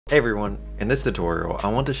Hey everyone, in this tutorial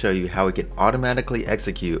I want to show you how we can automatically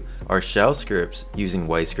execute our shell scripts using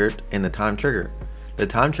WayScript and the time trigger. The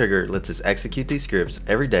time trigger lets us execute these scripts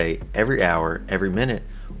every day, every hour, every minute,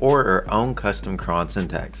 or our own custom cron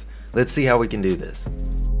syntax. Let's see how we can do this.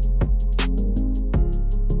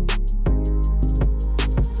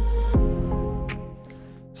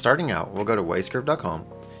 Starting out, we'll go to wayscript.com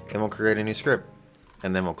and we'll create a new script,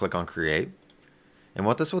 and then we'll click on create. And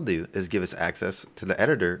what this will do is give us access to the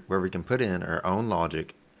editor where we can put in our own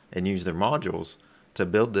logic and use their modules to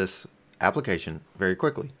build this application very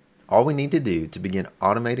quickly. All we need to do to begin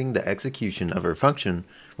automating the execution of our function,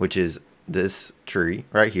 which is this tree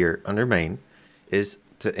right here under main, is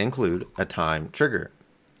to include a time trigger.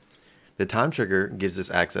 The time trigger gives us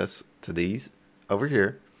access to these over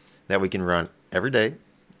here that we can run every day,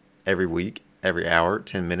 every week, every hour,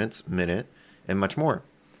 10 minutes, minute, and much more.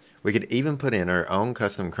 We could even put in our own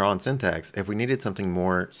custom cron syntax if we needed something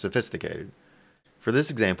more sophisticated. For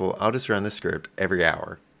this example, I'll just run the script every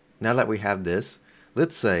hour. Now that we have this,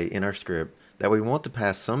 let's say in our script that we want to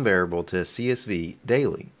pass some variable to CSV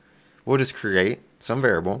daily. We'll just create some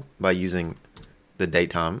variable by using the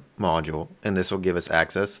datetime module, and this will give us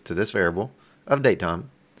access to this variable of datetime,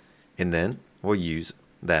 and then we'll use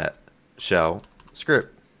that shell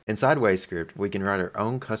script. Inside WayScript, we can write our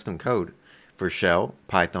own custom code for Shell,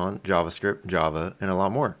 Python, JavaScript, Java, and a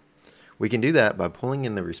lot more. We can do that by pulling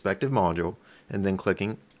in the respective module and then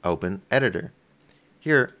clicking Open Editor.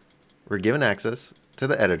 Here, we're given access to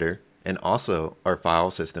the editor and also our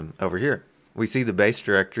file system over here. We see the base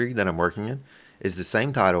directory that I'm working in is the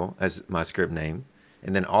same title as my script name,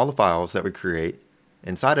 and then all the files that we create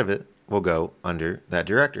inside of it will go under that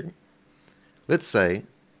directory. Let's say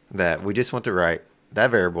that we just want to write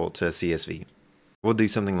that variable to a CSV. We'll do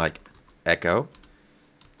something like echo,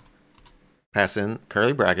 pass in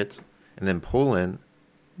curly brackets, and then pull in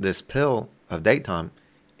this pill of datetime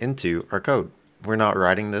into our code. We're not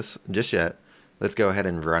writing this just yet. Let's go ahead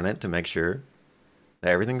and run it to make sure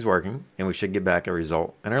that everything's working, and we should get back a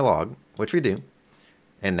result in our log, which we do.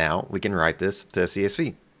 And now we can write this to a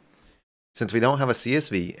CSV. Since we don't have a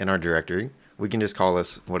CSV in our directory, we can just call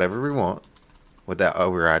this whatever we want without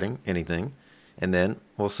overriding anything, and then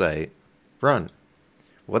we'll say run.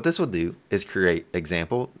 What this will do is create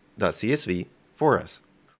example.csv for us.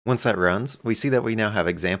 Once that runs, we see that we now have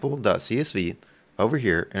example.csv over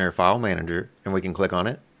here in our file manager, and we can click on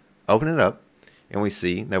it, open it up, and we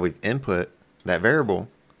see that we've input that variable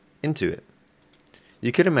into it.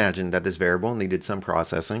 You could imagine that this variable needed some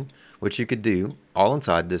processing, which you could do all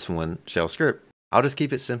inside this one shell script. I'll just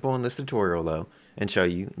keep it simple in this tutorial though and show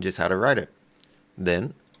you just how to write it.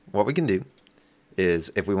 Then what we can do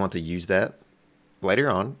is, if we want to use that later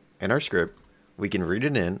on in our script, we can read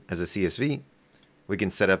it in as a CSV. We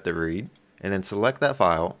can set up the read and then select that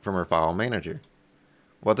file from our file manager.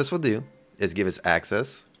 What this will do is give us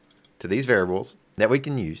access to these variables that we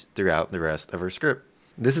can use throughout the rest of our script.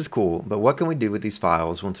 This is cool, but what can we do with these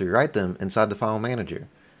files once we write them inside the file manager?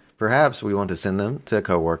 Perhaps we want to send them to a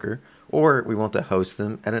coworker, or we want to host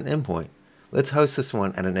them at an endpoint. Let's host this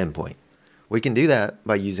one at an endpoint. We can do that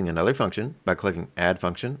by using another function by clicking Add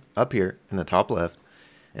Function up here in the top left,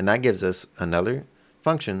 and that gives us another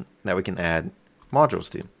function that we can add modules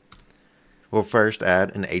to. We'll first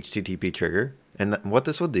add an HTTP trigger, and what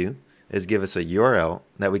this will do is give us a URL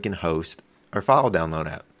that we can host our file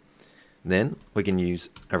download at. Then we can use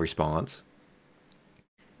a response,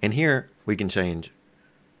 and here we can change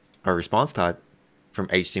our response type from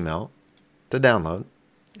HTML to download,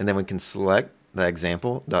 and then we can select the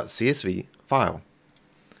example.csv file.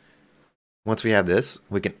 Once we have this,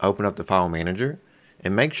 we can open up the file manager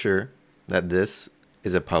and make sure that this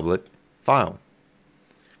is a public file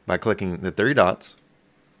by clicking the three dots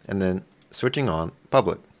and then switching on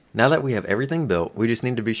public. Now that we have everything built, we just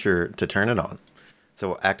need to be sure to turn it on. So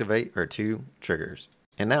we'll activate our two triggers.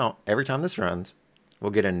 And now every time this runs,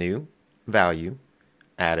 we'll get a new value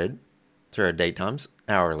added to our date times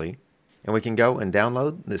hourly, and we can go and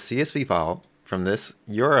download the CSV file from this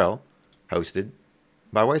URL hosted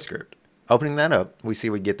by WayScript. Opening that up, we see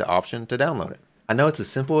we get the option to download it. I know it's a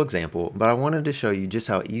simple example, but I wanted to show you just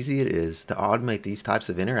how easy it is to automate these types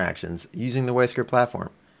of interactions using the WayScript platform.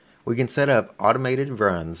 We can set up automated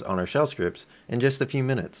runs on our shell scripts in just a few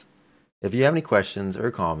minutes. If you have any questions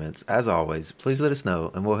or comments, as always, please let us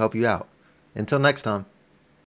know and we'll help you out. Until next time.